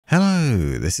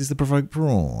Hello, this is the Provoked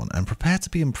Prawn, and prepare to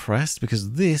be impressed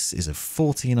because this is a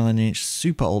 49-inch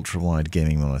super ultra-wide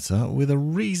gaming monitor with a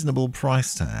reasonable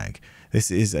price tag.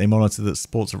 This is a monitor that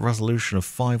sports a resolution of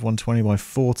 5120 by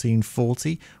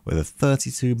 1440 with a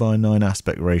 32 by 9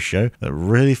 aspect ratio that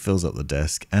really fills up the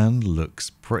desk and looks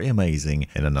pretty amazing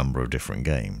in a number of different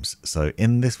games. So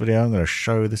in this video I'm going to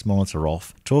show this monitor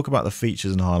off, talk about the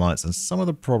features and highlights and some of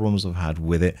the problems I've had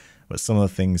with it, but some of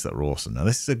the things that are awesome. Now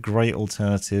this is a great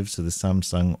alternative to the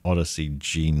Samsung Odyssey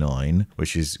G9,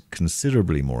 which is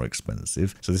considerably more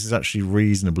expensive. So this is actually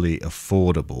reasonably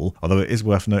affordable, although it is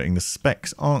worth noting the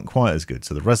specs aren't quite as good.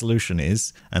 So the resolution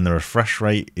is, and the refresh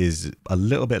rate is a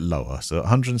little bit lower. So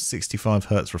 165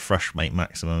 Hz refresh rate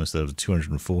maximum instead of the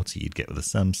 240 you'd get with a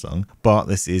Samsung. But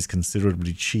this is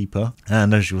considerably cheaper,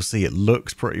 and as you'll see, it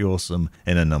looks pretty awesome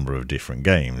in a number of different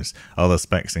games. Other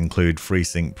specs include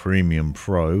FreeSync Premium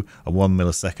Pro, a 1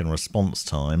 millisecond response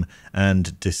time,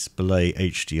 and display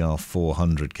HDR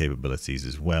 400 capabilities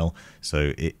as well.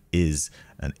 So it is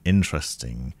an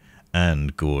interesting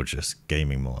and gorgeous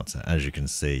gaming monitor, as you can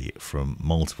see from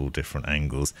multiple different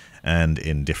angles and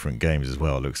in different games as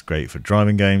well. It looks great for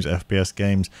driving games, FPS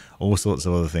games, all sorts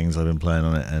of other things. I've been playing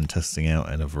on it and testing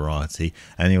out in a variety,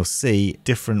 and you'll see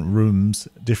different rooms,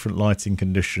 different lighting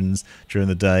conditions during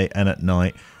the day and at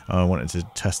night. I wanted to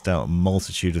test out a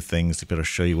multitude of things to be able to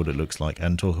show you what it looks like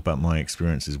and talk about my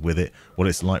experiences with it, what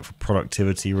it's like for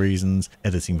productivity reasons,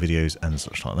 editing videos and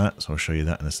such like that. So I'll show you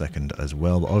that in a second as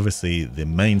well. But obviously the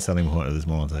main selling point of this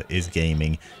monitor is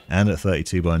gaming, and at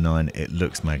 32 by 9 it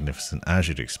looks magnificent as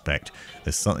you'd expect.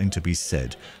 There's something to be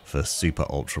said for super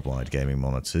ultra wide gaming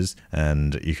monitors,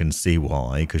 and you can see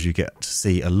why, because you get to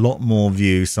see a lot more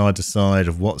view side to side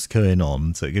of what's going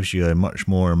on, so it gives you a much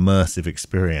more immersive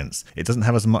experience. It doesn't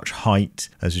have as much height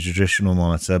as a traditional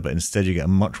monitor, but instead you get a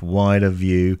much wider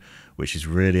view, which is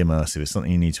really immersive. It's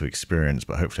something you need to experience,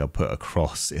 but hopefully I'll put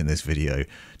across in this video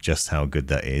just how good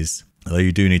that is. Although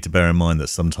you do need to bear in mind that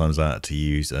sometimes I had to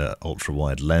use an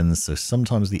ultra-wide lens, so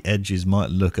sometimes the edges might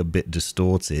look a bit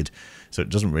distorted, so it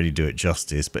doesn't really do it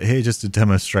justice. But here, just to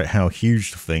demonstrate how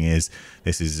huge the thing is,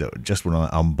 this is just when I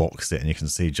unboxed it, and you can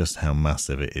see just how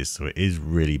massive it is. So it is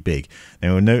really big.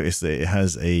 Now you'll notice that it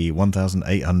has a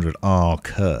 1800R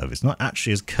curve. It's not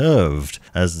actually as curved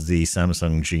as the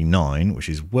Samsung G9, which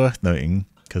is worth noting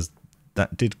because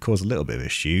that did cause a little bit of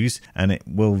issues, and it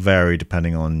will vary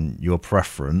depending on your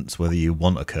preference whether you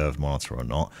want a curved monitor or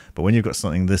not. But when you've got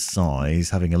something this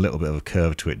size, having a little bit of a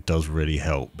curve to it does really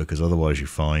help, because otherwise you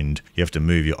find you have to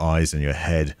move your eyes and your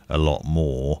head a lot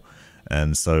more,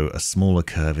 and so a smaller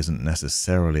curve isn't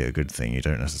necessarily a good thing. You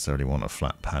don't necessarily want a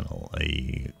flat panel.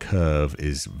 A curve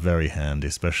is very handy,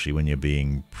 especially when you're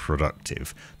being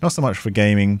productive. Not so much for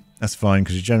gaming. That's fine,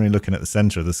 because you're generally looking at the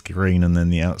center of the screen and then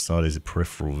the outside is a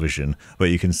peripheral vision. But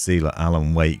you can see like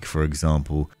Alan Wake, for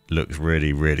example, looks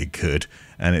really, really good.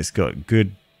 And it's got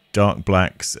good dark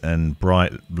blacks and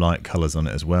bright light colors on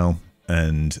it as well.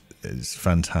 And it's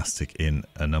fantastic in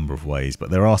a number of ways. But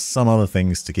there are some other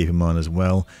things to keep in mind as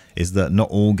well, is that not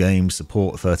all games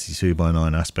support 32 by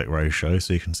 9 aspect ratio.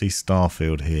 So you can see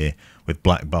Starfield here with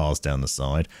black bars down the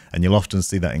side, and you'll often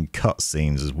see that in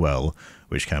cutscenes as well,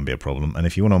 which can be a problem. And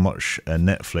if you want to watch a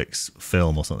Netflix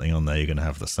film or something on there, you're going to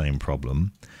have the same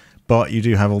problem. But you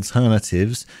do have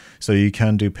alternatives, so you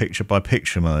can do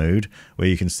picture-by-picture mode, where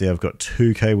you can see I've got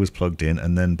 2 cables plugged in,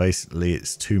 and then basically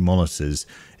it's 2 monitors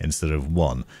instead of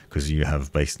 1, because you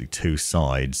have basically 2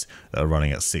 sides that are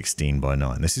running at 16 by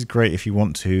 9. This is great if you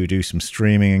want to do some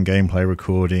streaming and gameplay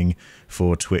recording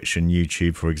for Twitch and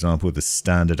YouTube, for example, with the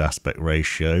standard aspect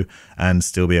ratio, and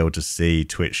still be able to see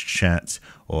Twitch chat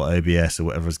or OBS or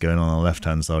whatever's going on the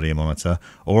left-hand side of your monitor.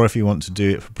 Or if you want to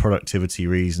do it for productivity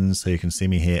reasons, so you can see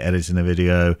me here editing a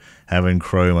video, having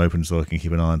Chrome open so I can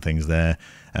keep an eye on things there,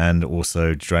 and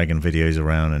also dragging videos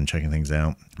around and checking things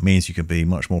out, means you can be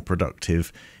much more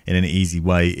productive in an easy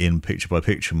way in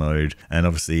picture-by-picture mode. And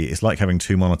obviously it's like having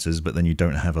 2 monitors, but then you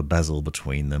don't have a bezel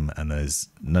between them, and there's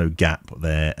no gap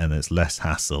there, and it's less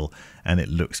hassle, and it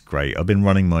looks great. I've been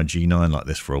running my G9 like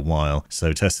this for a while,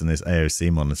 so testing this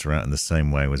AOC monitor out in the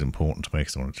same way was important to me,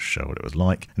 because I wanted to show what it was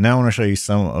like. Now I want to show you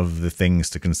some of the things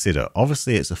to consider.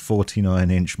 Obviously it's a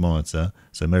 49-inch monitor,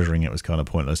 so measuring it was kind of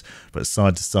pointless, but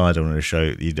side to side I wanted to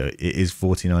show you know, it is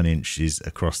 49 inches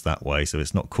across that way, so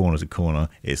it's not corner to corner,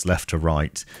 it's left to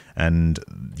right. And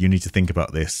you need to think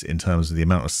about this in terms of the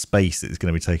amount of space that is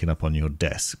going to be taken up on your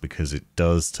desk, because it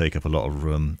does take up a lot of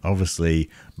room. Obviously,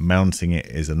 mounting it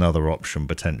is another option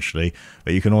potentially,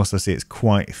 but you can also see it's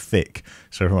quite thick.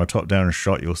 So from a top-down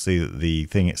shot, you'll see that the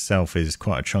thing itself is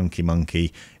quite a chunky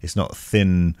monkey. It's not a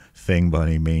thin thing by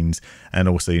any means. And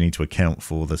also you need to account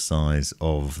for the size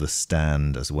of the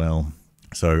stand as well.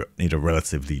 So you need a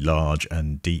relatively large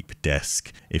and deep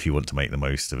desk if you want to make the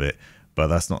most of it. But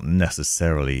that's not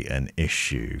necessarily an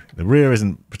issue. The rear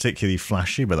isn't particularly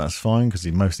flashy, but that's fine because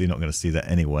you're mostly not going to see that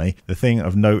anyway. The thing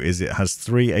of note is it has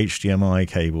 3 HDMI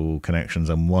cable connections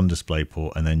and 1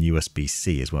 DisplayPort, and then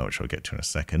USB-C as well, which I'll get to in a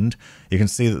second. You can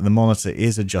see that the monitor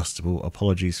is adjustable.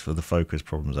 Apologies for the focus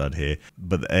problems out here,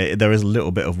 but there is a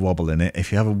little bit of wobble in it.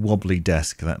 If you have a wobbly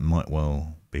desk, that might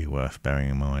well be worth bearing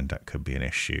in mind. That could be an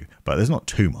issue, but there's not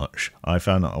too much. I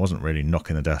found that I wasn't really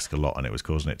knocking the desk a lot and it was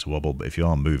causing it to wobble, but if you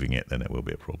are moving it, then it will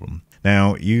be a problem.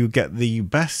 Now, you get the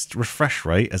best refresh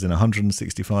rate, as in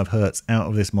 165 Hz, out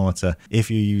of this monitor if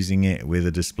you're using it with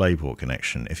a DisplayPort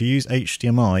connection. If you use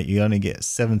HDMI, you only get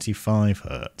 75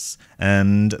 Hz,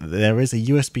 and there is a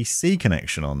USB-C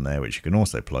connection on there which you can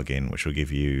also plug in, which will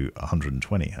give you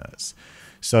 120 Hz.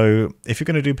 So if you're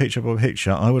going to do picture by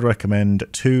picture, I would recommend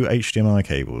 2 HDMI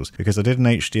cables, because I did an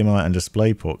HDMI and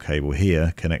DisplayPort cable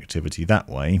here, connectivity that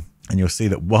way, and you'll see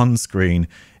that one screen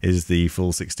is the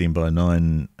full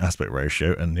 16:9 aspect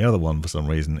ratio, and the other one for some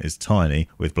reason is tiny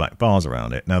with black bars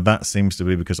around it. Now that seems to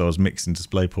be because I was mixing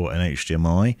DisplayPort and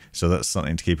HDMI, so that's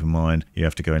something to keep in mind. You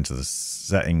have to go into the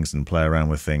settings and play around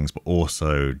with things, but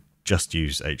also just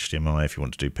use HDMI if you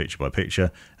want to do picture by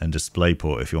picture, and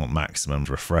DisplayPort if you want maximum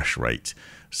refresh rate.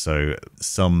 So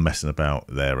some messing about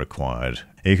there required.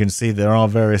 You can see there are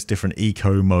various different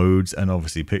eco modes and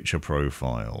obviously picture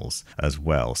profiles as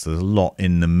well. So there's a lot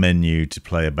in the menu to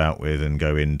play about with and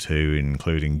go into,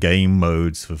 including game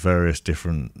modes for various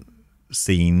different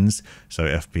scenes. So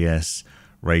FPS,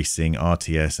 racing,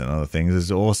 RTS and other things.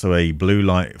 There's also a blue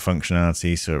light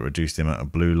functionality, so it reduced the amount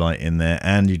of blue light in there,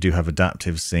 and you do have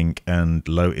adaptive sync and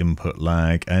low input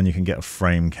lag, and you can get a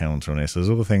frame counter on it. So there's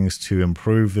all the things to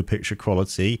improve the picture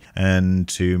quality and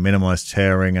to minimize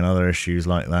tearing and other issues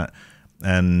like that.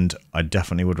 And I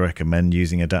definitely would recommend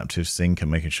using adaptive sync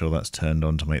and making sure that's turned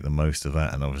on to make the most of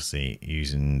that, and obviously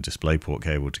using DisplayPort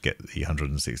cable to get the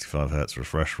 165 Hz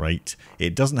refresh rate.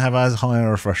 It doesn't have as high a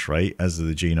refresh rate as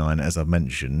the G9, as I've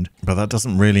mentioned, but that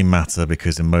doesn't really matter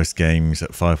because in most games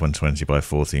at 5120 by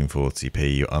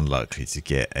 1440p you're unlikely to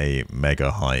get a mega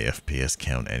high FPS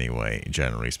count anyway,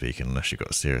 generally speaking, unless you've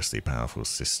got a seriously powerful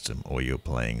system or you're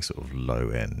playing sort of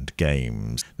low-end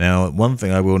games. Now, one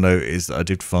thing I will note is that I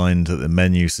did find that the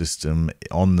menu system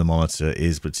on the monitor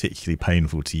is particularly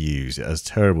painful to use. It has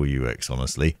terrible UX,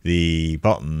 honestly. The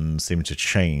buttons seem to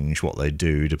change what they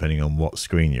do depending on what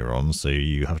screen you're on, so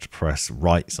you have to press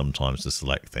right sometimes to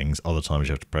select things, other times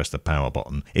you have to press the power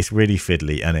button. It's really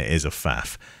fiddly and it is a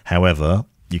faff. However,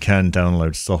 you can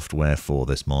download software for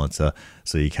this monitor,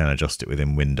 so you can adjust it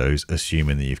within Windows,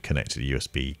 assuming that you've connected a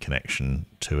USB connection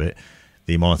to it.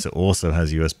 The monitor also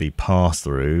has USB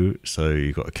pass-through, so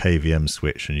you've got a KVM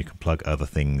switch and you can plug other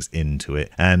things into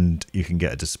it, and you can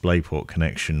get a DisplayPort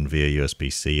connection via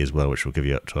USB-C as well, which will give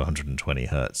you up to 120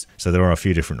 Hz. So there are a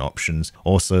few different options.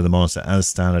 Also, the monitor as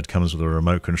standard comes with a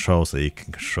remote control, so you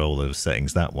can control those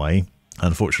settings that way.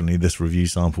 Unfortunately, this review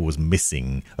sample was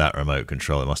missing that remote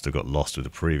control. It must have got lost with a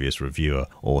previous reviewer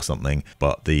or something.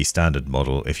 But the standard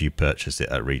model, if you purchase it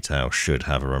at retail, should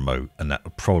have a remote, and that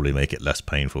would probably make it less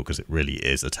painful because it really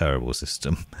is a terrible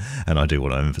system. And I do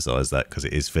want to emphasize that because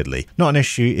it is fiddly. Not an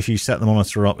issue if you set the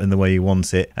monitor up in the way you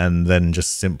want it and then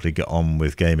just simply get on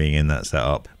with gaming in that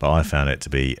setup, but I found it to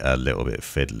be a little bit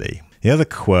fiddly. The other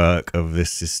quirk of this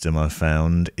system I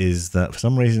found is that for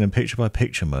some reason in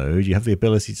picture-by-picture mode, you have the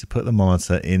ability to put the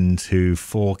monitor into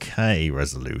 4K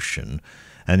resolution,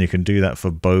 and you can do that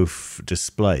for both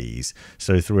displays.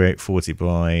 So 3840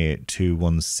 by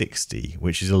 2160,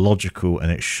 which is illogical,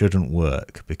 and it shouldn't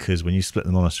work because when you split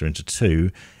the monitor into two,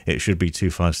 it should be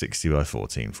 2560 by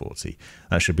 1440.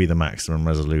 That should be the maximum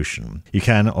resolution. You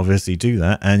can obviously do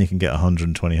that, and you can get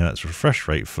 120 Hz refresh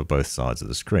rate for both sides of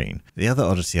the screen. The other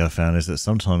oddity I found is that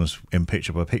sometimes in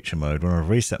picture-by-picture mode, when I've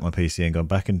reset my PC and gone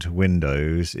back into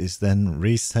Windows, is then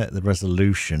reset the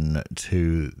resolution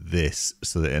to this,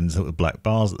 so that it ends up with black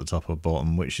bars at the top or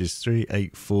bottom, which is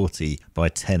 3840 by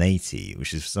 1080,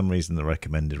 which is for some reason the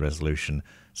recommended resolution.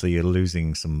 So you're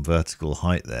losing some vertical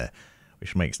height there,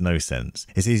 which makes no sense.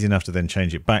 It's easy enough to then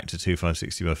change it back to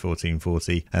 2560 by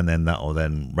 1440, and then that will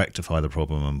then rectify the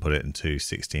problem and put it into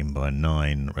 16 by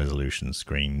 9 resolution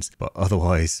screens. But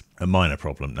otherwise, a minor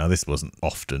problem. Now, this wasn't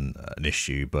often an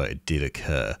issue, but it did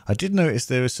occur. I did notice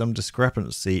there was some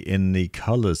discrepancy in the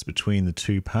colors between the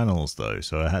two panels though,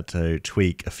 so I had to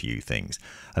tweak a few things.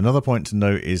 Another point to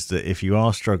note is that if you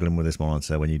are struggling with this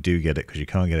monitor when you do get it, because you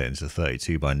can't get it into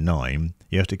 32 by 9,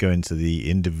 you have to go into the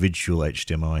individual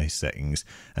HDMI settings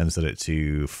and set it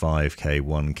to 5K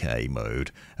 1K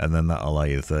mode, and then that'll allow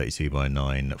you the 32 by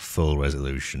 9 full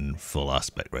resolution, full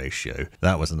aspect ratio.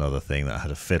 That was another thing that I had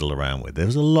to fiddle around with. There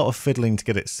was a lot of fiddling to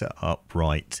get it set up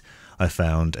right, I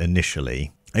found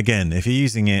initially. Again, if you're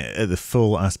using it at the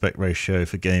full aspect ratio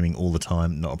for gaming all the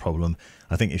time, not a problem.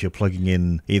 I think if you're plugging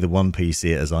in either one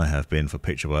PC, as I have been, for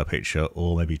picture by picture,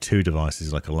 or maybe two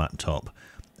devices like a laptop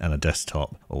and a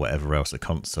desktop, or whatever else, a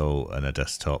console and a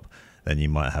desktop, then you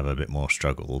might have a bit more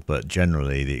struggle, but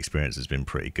generally the experience has been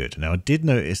pretty good. Now, I did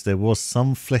notice there was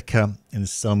some flicker in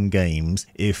some games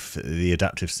if the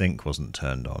adaptive sync wasn't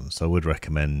turned on, so I would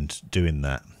recommend doing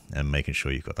that and making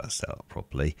sure you've got that set up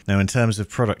properly. Now, in terms of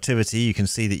productivity, you can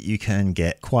see that you can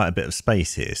get quite a bit of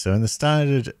space here. So in the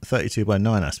standard 32 by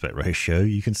 9 aspect ratio,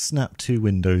 you can snap two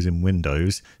windows in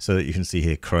Windows, so that you can see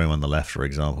here Chrome on the left, for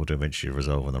example, DaVinci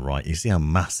Resolve on the right. You see how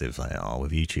massive they are.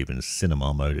 With YouTube in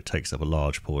cinema mode, it takes up a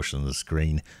large portion of the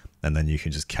screen, and then you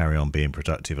can just carry on being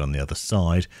productive on the other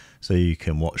side, so you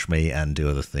can watch me and do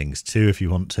other things too if you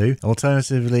want to.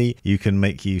 Alternatively, you can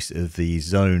make use of the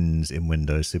zones in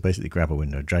Windows, so basically grab a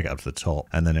window, drag it up to the top,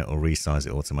 and then it will resize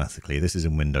it automatically. This is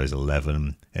in Windows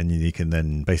 11, and you can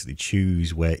then basically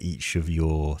choose where each of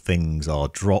your things are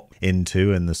dropped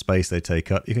into and the space they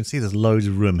take up. You can see there's loads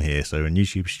of room here, so in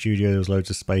YouTube Studio there's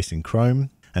loads of space in Chrome.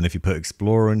 And if you put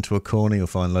Explorer into a corner, you'll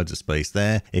find loads of space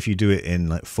there. If you do it in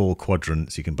like 4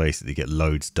 quadrants, you can basically get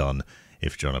loads done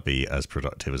if you're trying to be as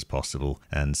productive as possible.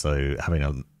 And so having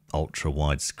an ultra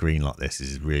wide screen like this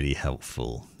is really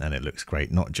helpful, and it looks great,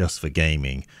 not just for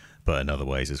gaming, but in other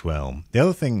ways as well. The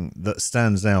other thing that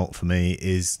stands out for me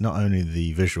is not only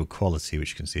the visual quality, which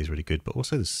you can see is really good, but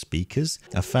also the speakers.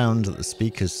 I found that the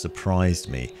speakers surprised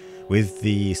me. With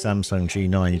the Samsung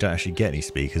G9, you don't actually get any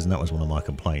speakers, and that was one of my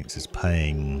complaints, is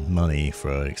paying money for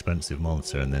an expensive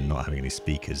monitor and then not having any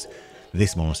speakers.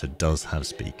 This monitor does have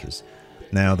speakers.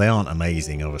 Now, they aren't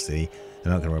amazing, obviously.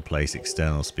 They're not going to replace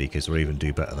external speakers or even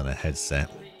do better than a headset,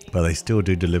 but they still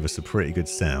do deliver some pretty good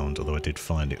sound, although I did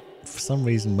find it, for some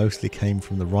reason, mostly came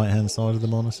from the right-hand side of the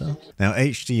monitor. Now,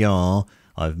 HDR,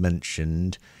 I've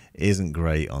mentioned, isn't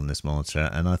great on this monitor,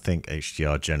 and I think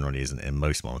HDR generally isn't in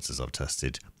most monitors I've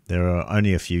tested. There are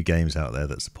only a few games out there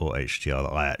that support HDR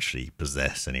that I actually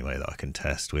possess anyway, that I can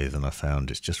test with, and I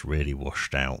found it's just really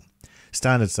washed out.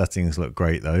 Standard settings look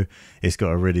great though. It's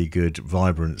got a really good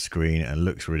vibrant screen and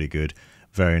looks really good.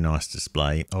 Very nice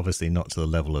display. Obviously not to the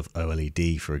level of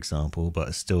OLED, for example, but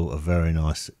it's still a very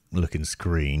nice looking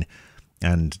screen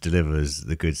and delivers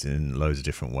the goods in loads of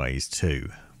different ways too.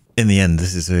 In the end,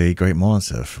 this is a great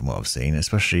monitor from what I've seen,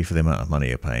 especially for the amount of money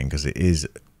you're paying, because it is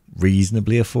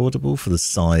reasonably affordable for the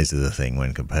size of the thing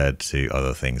when compared to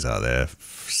other things out there,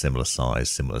 similar size,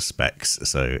 similar specs.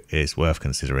 So it's worth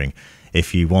considering.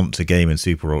 If you want to game in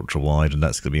super ultra wide and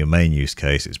that's going to be your main use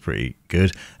case, it's pretty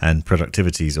good. And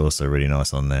productivity is also really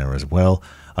nice on there as well.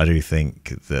 I do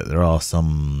think that there are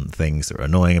some things that are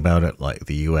annoying about it, like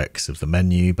the UX of the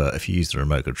menu, but if you use the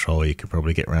remote control, you can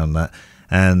probably get around that.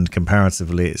 And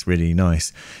comparatively, it's really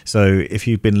nice. So if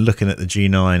you've been looking at the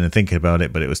G9 and thinking about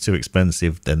it, but it was too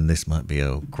expensive, then this might be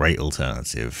a great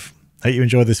alternative. Hope you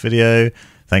enjoyed this video.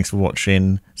 Thanks for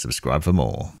watching. Subscribe for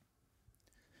more.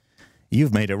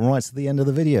 You've made it right to the end of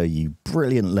the video, you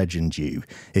brilliant legend you.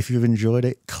 If you've enjoyed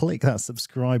it, click that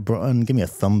subscribe button, give me a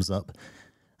thumbs up,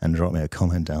 and drop me a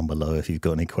comment down below if you've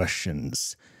got any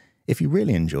questions. If you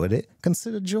really enjoyed it,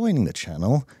 consider joining the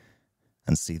channel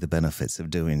and see the benefits of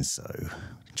doing so.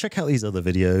 Check out these other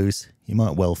videos. You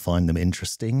might well find them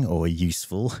interesting or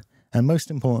useful. And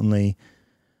most importantly,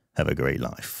 have a great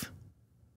life.